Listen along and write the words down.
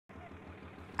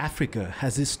Africa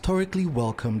has historically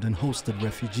welcomed and hosted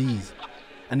refugees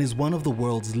and is one of the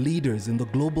world's leaders in the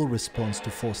global response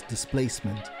to forced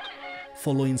displacement.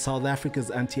 Following South Africa's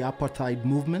anti-apartheid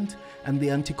movement and the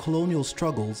anti-colonial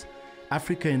struggles,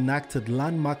 Africa enacted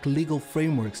landmark legal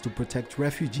frameworks to protect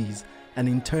refugees and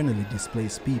internally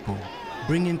displaced people,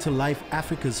 bringing to life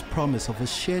Africa's promise of a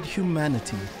shared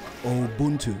humanity, or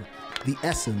Ubuntu, the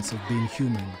essence of being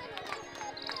human.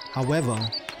 However,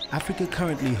 Africa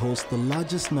currently hosts the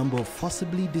largest number of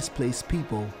forcibly displaced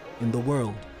people in the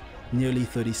world, nearly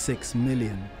 36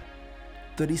 million.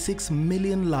 36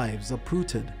 million lives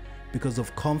uprooted because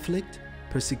of conflict,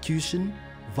 persecution,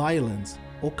 violence,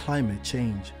 or climate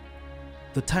change.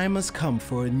 The time has come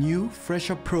for a new, fresh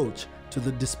approach to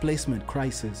the displacement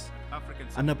crisis.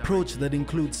 An approach that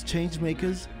includes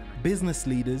changemakers, business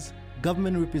leaders,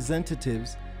 government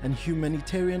representatives, and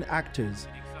humanitarian actors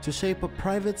to shape a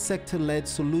private sector-led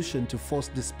solution to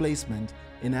forced displacement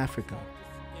in Africa.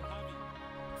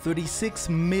 36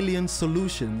 million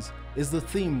solutions is the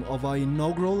theme of our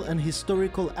inaugural and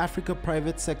historical Africa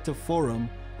Private Sector Forum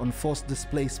on Forced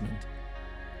Displacement.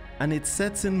 And it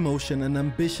sets in motion an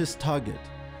ambitious target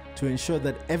to ensure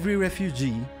that every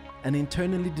refugee and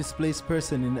internally displaced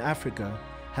person in Africa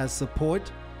has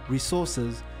support,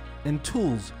 resources, and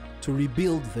tools to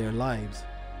rebuild their lives.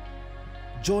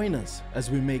 Join us as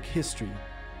we make history.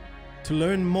 To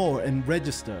learn more and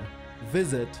register,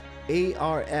 visit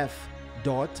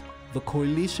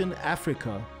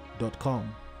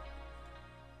arf.thecoalitionafrica.com.